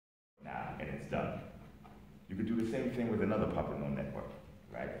now, and it's done. You could do the same thing with another popular known network,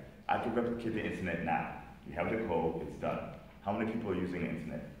 right? I could replicate the internet now. You have the code, it's done. How many people are using the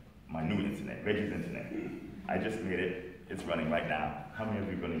internet? My new internet, Reggie's internet. I just made it, it's running right now. How many of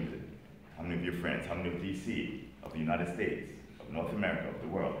you are going to use it? How many of your friends? How many of DC, of the United States, of North America, of the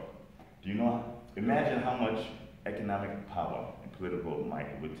world? Do you know, imagine how much economic power and political might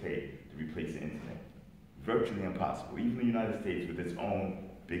it would take to replace the internet. Virtually impossible. Even the United States, with its own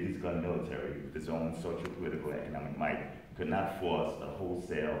biggest gun military, with its own social, political, and economic might, could not force a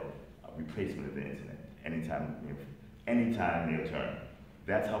wholesale replacement of the internet anytime near term.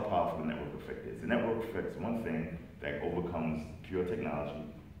 That's how powerful the network effect is. The network effect is one thing that overcomes pure technology,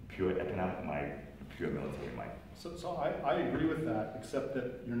 pure economic might, and pure military might. So I agree with that, except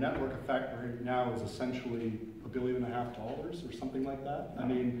that your network effect right now is essentially $1.5 billion or something like that. I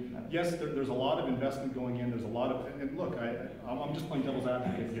mean, yes, there's a lot of investment going in. There's a lot of, and look, I'm just playing devil's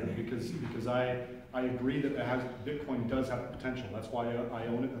advocate here because I agree that Bitcoin does have potential. That's why I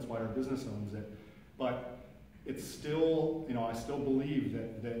own it. That's why our business owns it. But it's still, I still believe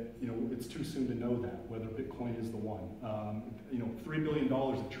that it's too soon to know that, whether Bitcoin is the one. $3 billion,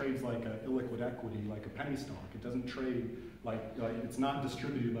 it trades like an illiquid equity, like a penny stock. It doesn't trade like it's not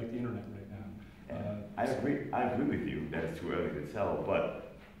distributed like the internet right now. I agree with you that it's too early to tell,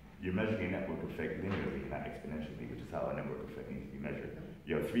 but you're measuring a network effect linearly, not exponentially, which is how a network effect needs to be measured.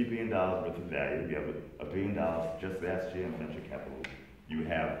 You have $3 billion worth of value. You have $1 billion just last year in venture capital. You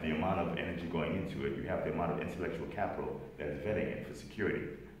have the amount of energy going into it. You have the amount of intellectual capital that is vetting it for security.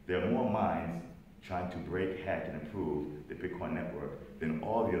 There are more minds trying to break, hack, and improve the Bitcoin network than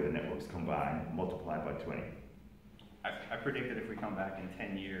all the other networks combined, multiplied by 20. I predict that if we come back in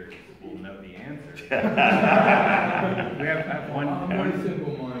 10 years, we'll know the answer. We have one. I'm very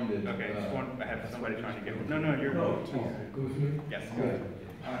simple-minded. Okay, just one. I have somebody trying to get. No, you're. Excuse me. Yes. Good.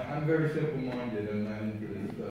 I'm very simple-minded, and